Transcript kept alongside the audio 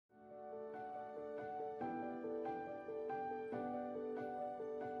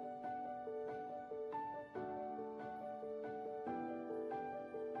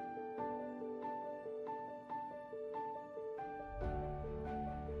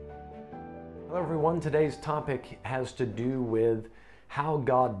Hello everyone, today's topic has to do with how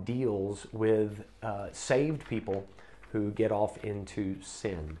God deals with saved people who get off into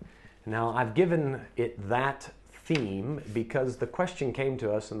sin. Now I've given it that theme because the question came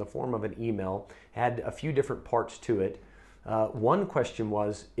to us in the form of an email, had a few different parts to it. One question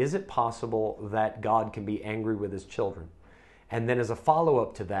was, is it possible that God can be angry with his children? And then as a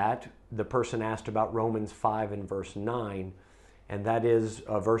follow-up to that, the person asked about Romans 5 and verse 9, and that is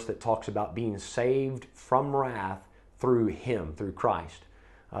a verse that talks about being saved from wrath through Him, through Christ.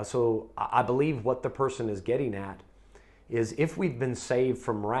 So I believe what the person is getting at is if we've been saved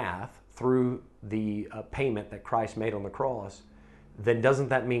from wrath through the payment that Christ made on the cross, then doesn't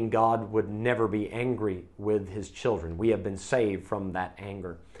that mean God would never be angry with His children? We have been saved from that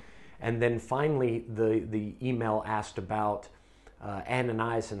anger. And then finally, the email asked about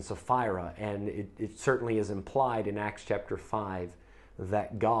Ananias and Sapphira, and it certainly is implied in Acts chapter 5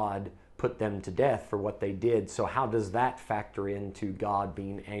 that God put them to death for what they did. So how does that factor into God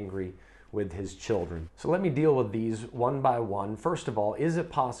being angry with His children? So let me deal with these one by one. First of all, is it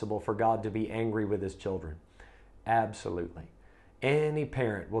possible for God to be angry with His children? Absolutely. Any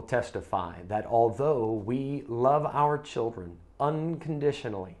parent will testify that although we love our children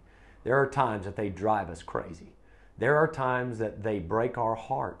unconditionally, there are times that they drive us crazy. There are times that they break our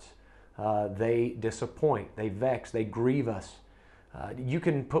hearts. They disappoint, they vex, they grieve us. You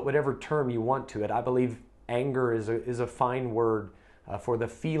can put whatever term you want to it. I believe anger is a fine word for the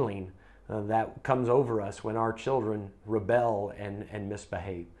feeling that comes over us when our children rebel and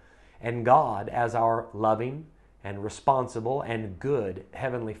misbehave. And God, as our loving and responsible and good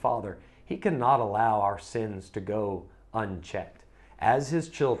Heavenly Father, He cannot allow our sins to go unchecked. As His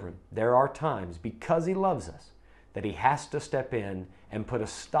children, there are times, because He loves us, that He has to step in and put a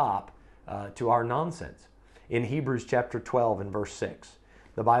stop to our nonsense. In Hebrews chapter 12 and verse 6,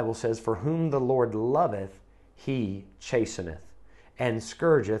 the Bible says, "For whom the Lord loveth, He chasteneth, and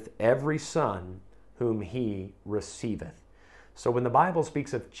scourgeth every son whom He receiveth." So when the Bible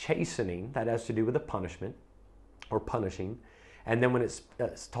speaks of chastening, that has to do with a punishment or punishing. And then when it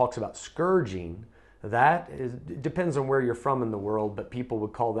talks about scourging, it depends on where you're from in the world, but people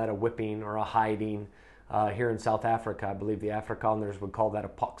would call that a whipping or a hiding. Here in South Africa, I believe the Afrikaners would call that a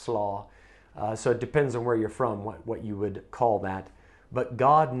pakslaw. So it depends on where you're from, what you would call that. But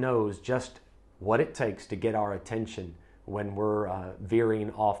God knows just what it takes to get our attention when we're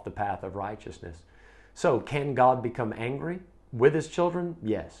veering off the path of righteousness. So can God become angry with His children?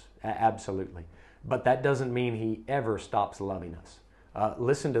 Yes, absolutely. But that doesn't mean He ever stops loving us.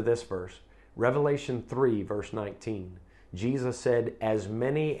 Listen to this verse, Revelation 3, verse 19. Jesus said, "As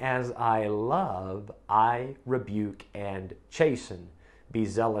many as I love, I rebuke and chasten. Be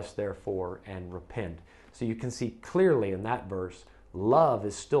zealous, therefore, and repent." So you can see clearly in that verse, love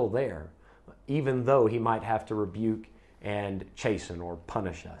is still there, even though He might have to rebuke and chasten or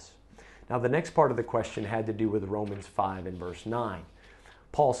punish us. Now, the next part of the question had to do with Romans 5 and verse 9.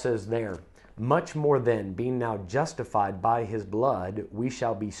 Paul says there, "Much more then, being now justified by His blood, we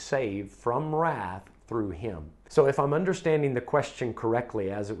shall be saved from wrath through Him." So if I'm understanding the question correctly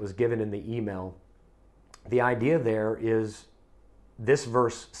as it was given in the email, the idea there is this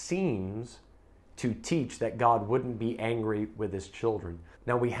verse seems to teach that God wouldn't be angry with His children.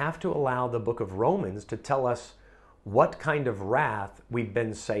 Now we have to allow the book of Romans to tell us what kind of wrath we've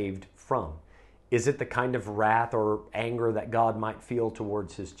been saved from. Is it the kind of wrath or anger that God might feel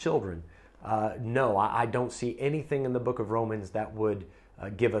towards His children? No, I don't see anything in the book of Romans that would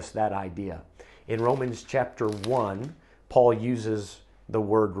give us that idea. In Romans chapter 1, Paul uses the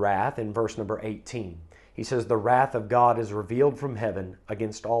word wrath in verse number 18. He says, "The wrath of God is revealed from heaven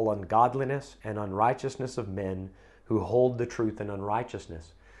against all ungodliness and unrighteousness of men who hold the truth in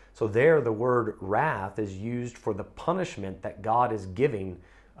unrighteousness." So there the word wrath is used for the punishment that God is giving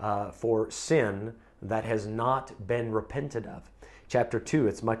for sin that has not been repented of. Chapter 2,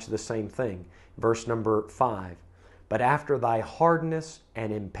 it's much the same thing. Verse number 5, "But after thy hardness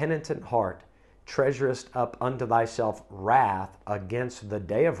and impenitent heart treasurest up unto thyself wrath against the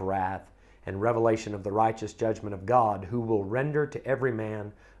day of wrath and revelation of the righteous judgment of God, who will render to every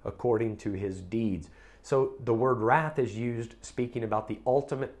man according to his deeds." So the word wrath is used speaking about the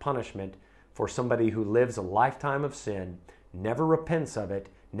ultimate punishment for somebody who lives a lifetime of sin, never repents of it,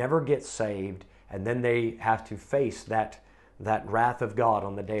 never gets saved, and then they have to face that wrath of God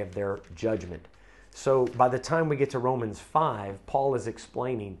on the day of their judgment. So by the time we get to Romans 5, Paul is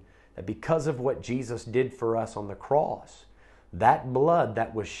explaining that because of what Jesus did for us on the cross, that blood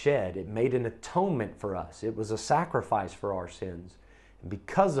that was shed, it made an atonement for us. It was a sacrifice for our sins. And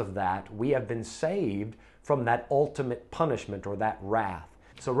because of that, we have been saved from that ultimate punishment or that wrath.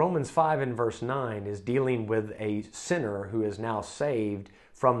 So Romans 5 and verse 9 is dealing with a sinner who is now saved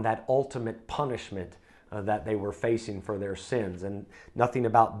from that ultimate punishment that they were facing for their sins. And nothing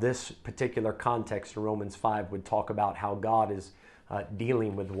about this particular context in Romans 5 would talk about how God is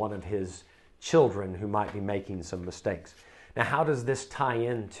dealing with one of his children who might be making some mistakes. Now, how does this tie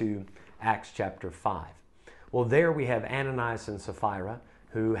into Acts chapter 5? Well, there we have Ananias and Sapphira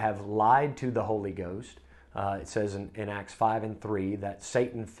who have lied to the Holy Ghost. It says in Acts 5 and 3 that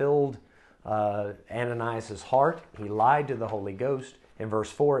Satan filled Ananias' heart. He lied to the Holy Ghost. In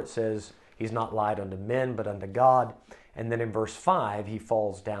verse 4 it says he's not lied unto men but unto God. And then in verse 5 he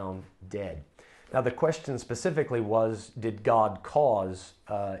falls down dead. Now the question specifically was, did God cause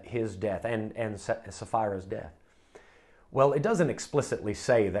his death and Sapphira's death? Well, it doesn't explicitly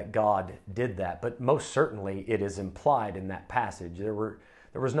say that God did that, but most certainly it is implied in that passage. There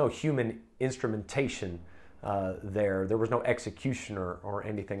was no human instrumentation there. There was no executioner or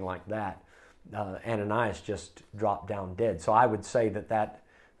anything like that. Ananias just dropped down dead. So I would say that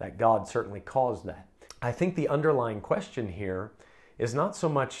God certainly caused that. I think the underlying question here is not so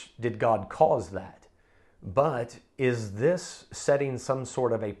much did God cause that, but is this setting some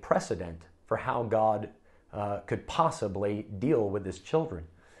sort of a precedent for how God could possibly deal with his children?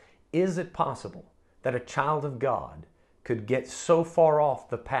 Is it possible that a child of God could get so far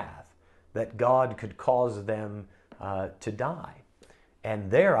off the path that God could cause them to die?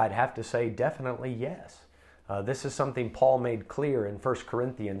 And there I'd have to say definitely yes. This is something Paul made clear in 1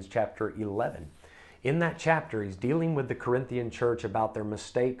 Corinthians chapter 11. In that chapter, he's dealing with the Corinthian church about their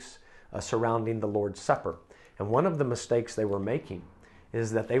mistakes surrounding the Lord's Supper. And one of the mistakes they were making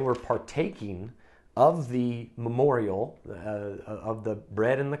is that they were partaking of the memorial, of the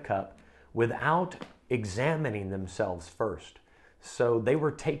bread and the cup, without examining themselves first. So they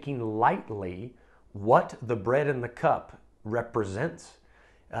were taking lightly what the bread and the cup represents.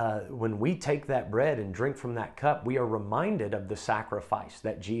 When we take that bread and drink from that cup, we are reminded of the sacrifice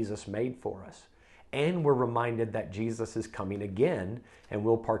that Jesus made for us. And we're reminded that Jesus is coming again and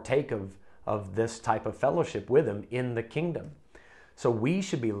we'll partake of this type of fellowship with him in the kingdom. So we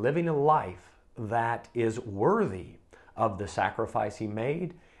should be living a life that is worthy of the sacrifice he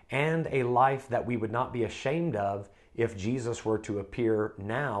made, and a life that we would not be ashamed of if Jesus were to appear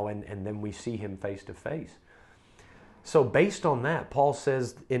now and then we see him face to face. So based on that, Paul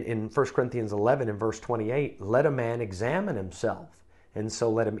says in 1 Corinthians 11 and verse 28, let a man examine himself, and so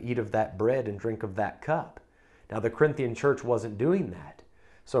let him eat of that bread and drink of that cup. Now the Corinthian church wasn't doing that.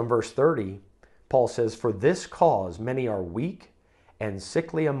 So in verse 30, Paul says, for this cause many are weak and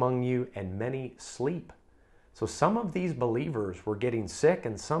sickly among you, and many sleep. So some of these believers were getting sick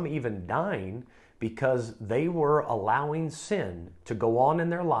and some even dying because they were allowing sin to go on in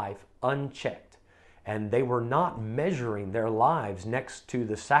their life unchecked. And they were not measuring their lives next to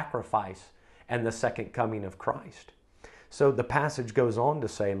the sacrifice and the second coming of Christ. So the passage goes on to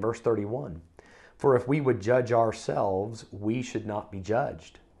say in verse 31, for if we would judge ourselves, we should not be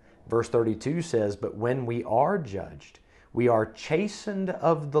judged. Verse 32 says, but when we are judged, we are chastened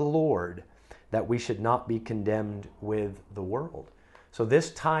of the Lord, that we should not be condemned with the world. So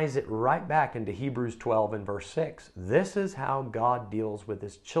this ties it right back into Hebrews 12 and verse 6. This is how God deals with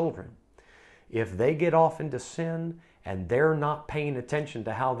his children. If they get off into sin and they're not paying attention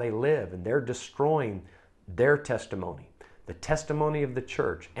to how they live and they're destroying their testimony, the testimony of the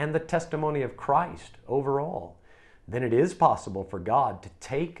church and the testimony of Christ overall, then it is possible for God to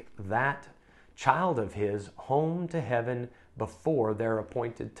take that child of his home to heaven before their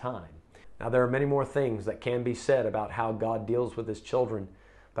appointed time. Now there are many more things that can be said about how God deals with his children,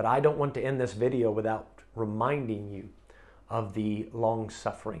 but I don't want to end this video without reminding you of the long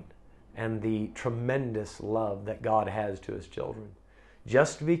suffering and the tremendous love that God has to his children.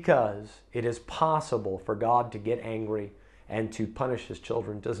 Just because it is possible for God to get angry and to punish his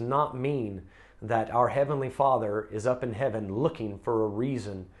children does not mean that our Heavenly Father is up in heaven looking for a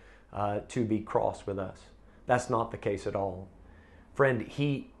reason to be cross with us. That's not the case at all. Friend,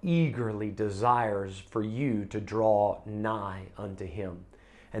 he eagerly desires for you to draw nigh unto him.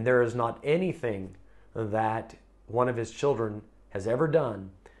 And there is not anything that one of his children has ever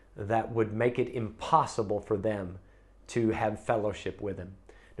done that would make it impossible for them to have fellowship with him.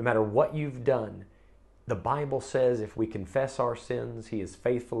 No matter what you've done, the Bible says if we confess our sins, he is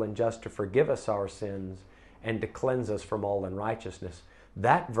faithful and just to forgive us our sins and to cleanse us from all unrighteousness.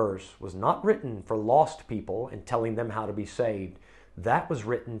 That verse was not written for lost people and telling them how to be saved. That was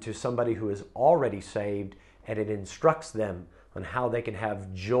written to somebody who is already saved, and it instructs them on how they can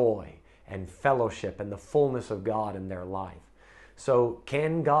have joy and fellowship and the fullness of God in their life. So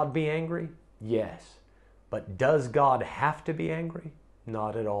can God be angry? Yes. But does God have to be angry?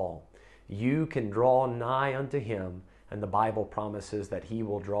 Not at all. You can draw nigh unto Him, and the Bible promises that He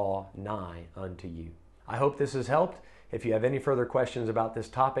will draw nigh unto you. I hope this has helped. If you have any further questions about this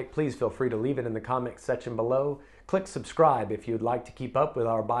topic, please feel free to leave it in the comments section below. Click subscribe if you'd like to keep up with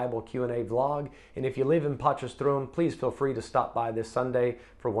our Bible Q&A vlog. And if you live in Potch's Throne, please feel free to stop by this Sunday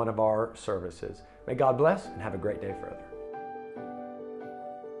for one of our services. May God bless and have a great day further.